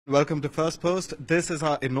Welcome to Firstpost. This is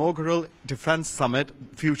our inaugural Defence Summit,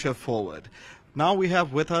 Future Forward. Now we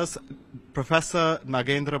have with us Professor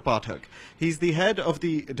Nagendra Pathak. He's the head of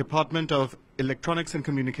the Department of Electronics and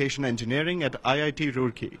Communication Engineering at IIT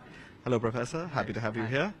Roorkee. Hello, Professor. Happy to have you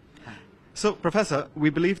here. So, Professor, we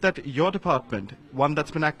believe that your department, one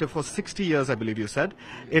that's been active for 60 years, I believe you said,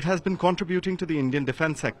 it has been contributing to the Indian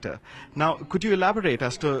defence sector. Now, could you elaborate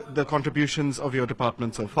as to the contributions of your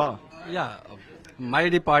department so far? Yeah, my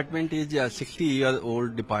department is a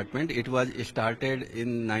 60-year-old department. It was started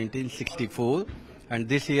in 1964, and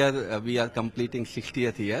this year we are completing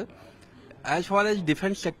 60th year. As far as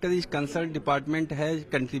defence sector is concerned, department has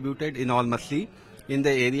contributed enormously in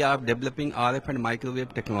the area of developing RF and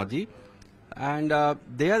microwave technology. And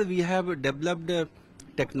there we have developed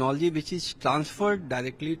technology which is transferred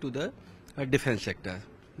directly to the defence sector,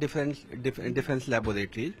 defence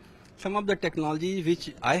laboratories. Some of the technologies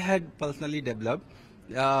which I had personally developed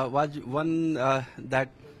was one that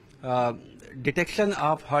detection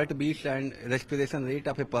of heartbeats and respiration rate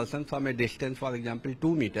of a person from a distance, for example,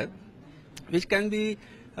 2 meters, which can be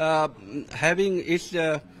having its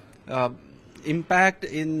impact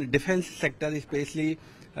in defence sector, especially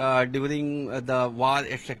during the war,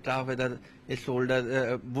 etc., whether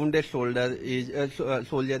a wounded soldier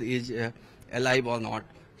is alive or not,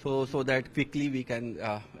 so that quickly we can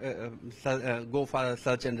go for a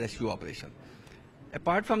search and rescue operation.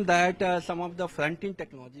 Apart from that, some of the front-end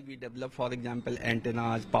technology we develop, for example,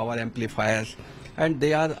 antennas, power amplifiers, and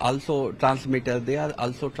they are also transmitters, they are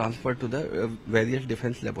also transferred to the various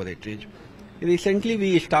defence laboratories. Recently,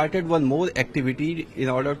 we started one more activity in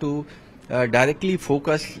order to directly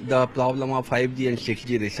focus the problem of 5G and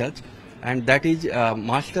 6G research, and that is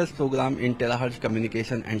master's program in terahertz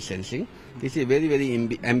communication and sensing. This is a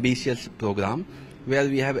very ambitious program where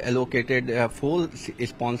we have allocated 4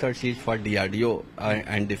 sponsored seats for DRDO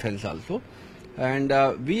and defense also, and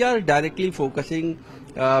we are directly focusing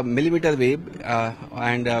millimeter wave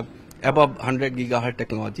and above 100 gigahertz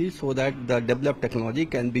technology, so that the developed technology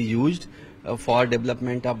can be used for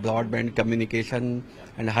development of broadband communication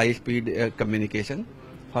and high-speed communication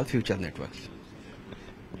for future networks.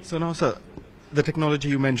 So now, sir, the technology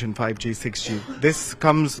you mentioned, 5G, 6G, this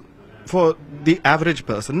comes for the average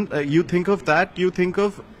person. You think of that, you think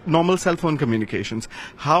of normal cell phone communications.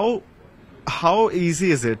 How easy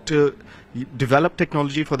is it to develop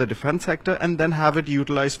technology for the defense sector and then have it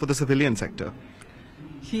utilized for the civilian sector?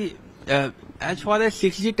 See, as far as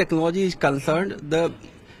 6G technology is concerned, the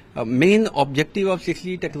main objective of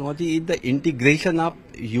 6G technology is the integration of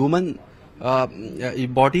human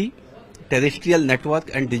body, terrestrial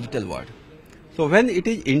network and digital world. So when it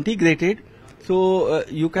is integrated, so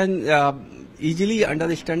you can easily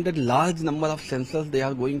understand that large number of sensors, they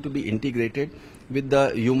are going to be integrated with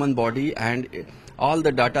the human body, and all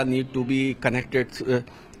the data need to be connected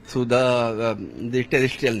through the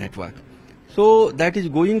terrestrial network. So that is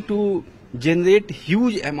going to generate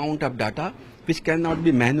huge amount of data which cannot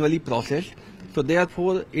be manually processed. So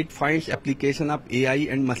therefore it finds application of AI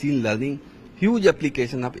and machine learning, huge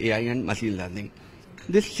application of AI and machine learning.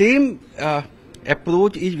 This same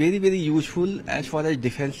approach is very useful as far as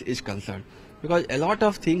defense is concerned, because a lot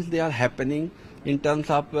of things they are happening in terms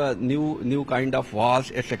of new kind of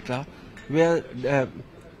wars, etc., where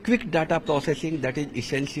quick data processing, that is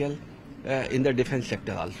essential in the defense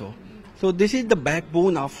sector also. So this is the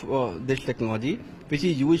backbone of this technology, which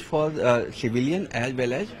is used for civilian as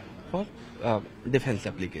well as for defense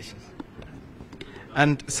applications.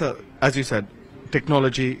 And sir, as you said,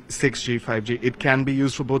 technology, 6G, 5G, it can be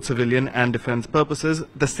used for both civilian and defense purposes,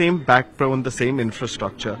 the same backbone, the same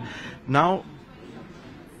infrastructure. Now,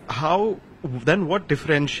 what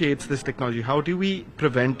differentiates this technology? How do we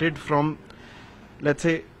prevent it from, let's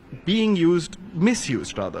say, being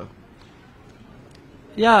misused rather?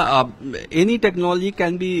 Yeah, any technology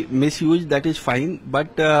can be misused, that is fine,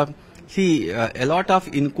 but see, a lot of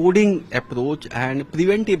encoding approach and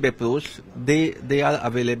preventive approach, they are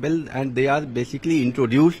available, and they are basically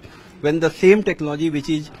introduced when the same technology which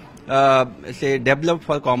is say developed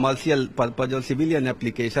for commercial purpose or civilian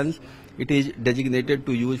applications, it is designated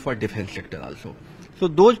to use for defense sector also. So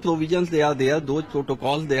those provisions, they are there, those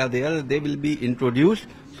protocols, they are there, they will be introduced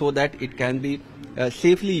so that it can be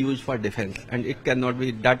safely used for defense, and it cannot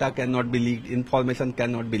be, data cannot be leaked, information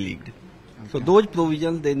cannot be leaked. Okay. So those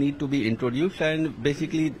provisions, they need to be introduced, and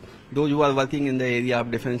basically those who are working in the area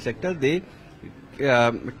of defense sector, they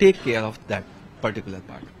take care of that particular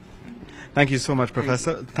part. Thank you so much,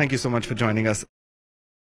 Professor. Thank you so much for joining us.